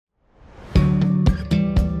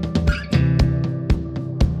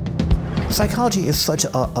Psychology is such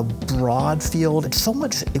a broad field. So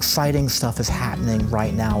much exciting stuff is happening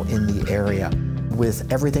right now in the area.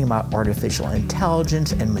 With everything about artificial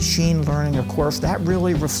intelligence and machine learning, of course, that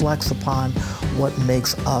really reflects upon what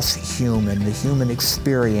makes us human, the human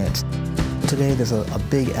experience. Today there's a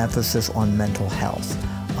big emphasis on mental health.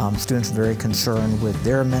 Students are very concerned with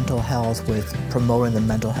their mental health, with promoting the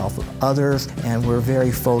mental health of others, and we're very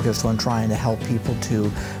focused on trying to help people to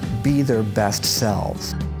be their best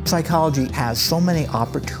selves. Psychology has so many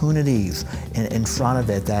opportunities in front of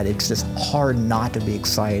it that it's just hard not to be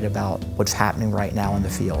excited about what's happening right now in the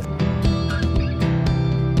field.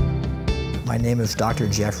 My name is Dr.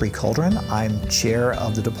 Jeffrey Coldron. I'm chair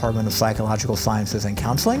of the Department of Psychological Sciences and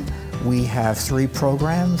Counseling. We have 3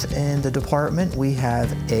 programs in the department. We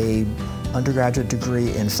have an undergraduate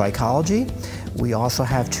degree in psychology. We also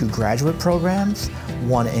have 2 graduate programs,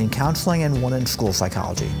 one in counseling and one in school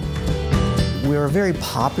psychology. We're a very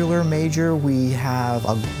popular major. We have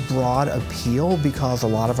a broad appeal because a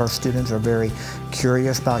lot of our students are very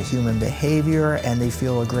curious about human behavior and they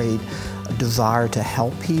feel a great desire to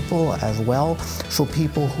help people as well. So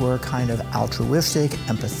people who are kind of altruistic,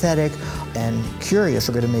 empathetic, and curious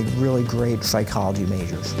are going to make really great psychology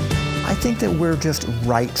majors. I think that we're just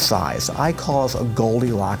right size. I call us a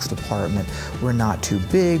Goldilocks department. We're not too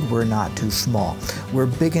big, we're not too small. We're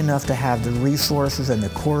big enough to have the resources and the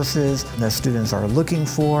courses that students are looking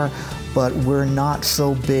for, but we're not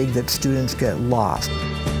so big that students get lost.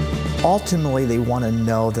 Ultimately, they want to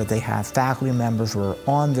know that they have faculty members who are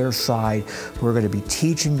on their side, who are going to be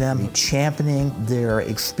teaching them, championing their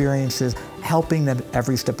experiences, helping them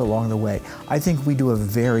every step along the way. I think we do a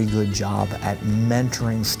very good job at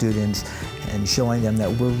mentoring students and showing them that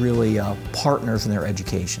we're really partners in their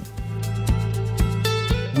education.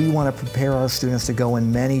 We want to prepare our students to go in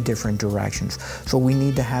many different directions. So we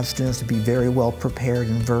need to have students to be very well prepared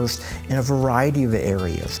and versed in a variety of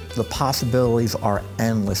areas. The possibilities are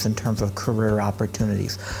endless in terms of career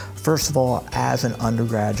opportunities. First of all, as an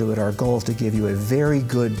undergraduate, our goal is to give you a very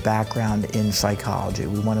good background in psychology.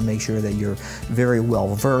 We want to make sure that you're very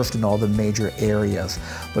well versed in all the major areas.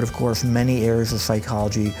 But of course, many areas of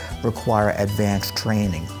psychology require advanced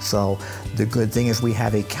training. So the good thing is we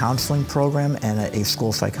have a counseling program and a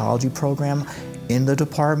school psychology program in the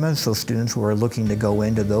department, so students who are looking to go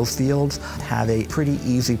into those fields have a pretty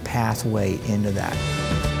easy pathway into that.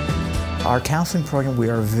 Our counseling program, we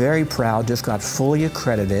are very proud, just got fully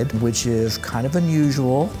accredited, which is kind of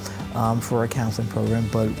unusual for a counseling program,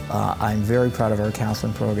 but I'm very proud of our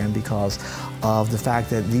counseling program because of the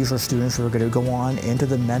fact that these are students who are going to go on into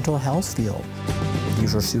the mental health field.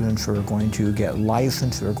 These are students who are going to get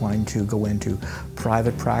licensed, who are going to go into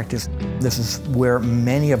private practice. This is where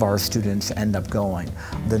many of our students end up going.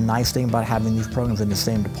 The nice thing about having these programs in the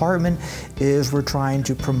same department is we're trying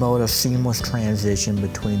to promote a seamless transition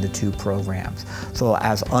between the 2 programs. So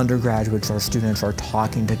as undergraduates, our students are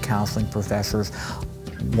talking to counseling professors,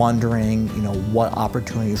 wondering, what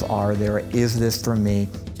opportunities are there? Is this for me?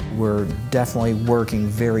 We're definitely working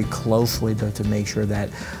very closely to make sure that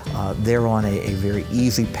they're on a very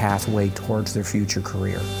easy pathway towards their future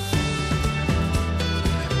career.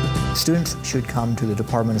 Students should come to the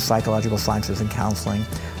Department of Psychological Sciences and Counseling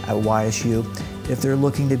at YSU if they're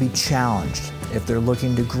looking to be challenged, if they're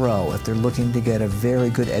looking to grow, if they're looking to get a very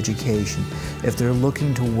good education, if they're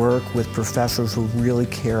looking to work with professors who really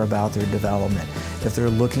care about their development, if they're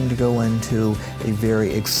looking to go into a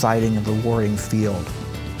very exciting and rewarding field.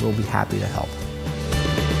 We'll be happy to help.